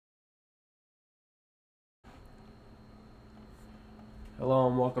Hello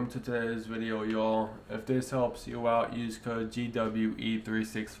and welcome to today's video, y'all. If this helps you out, use code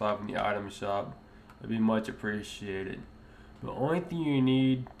GWE365 in the item shop. It'd be much appreciated. The only thing you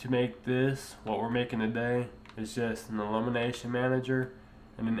need to make this, what we're making today, is just an elimination manager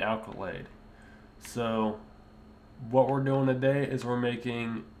and an accolade. So what we're doing today is we're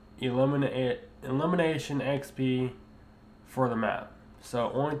making elimination XP for the map. So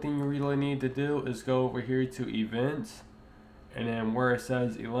only thing you really need to do is go over here to events, and then where it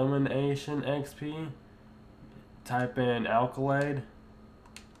says Elimination XP, type in accolade,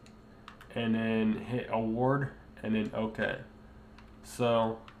 and then hit award, and then OK.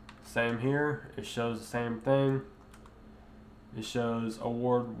 So same here, it shows the same thing. It shows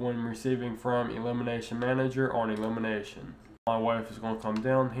award when receiving from Elimination Manager on Elimination. My wife is going to come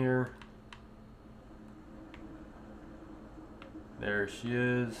down here. There she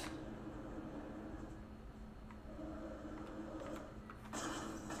is.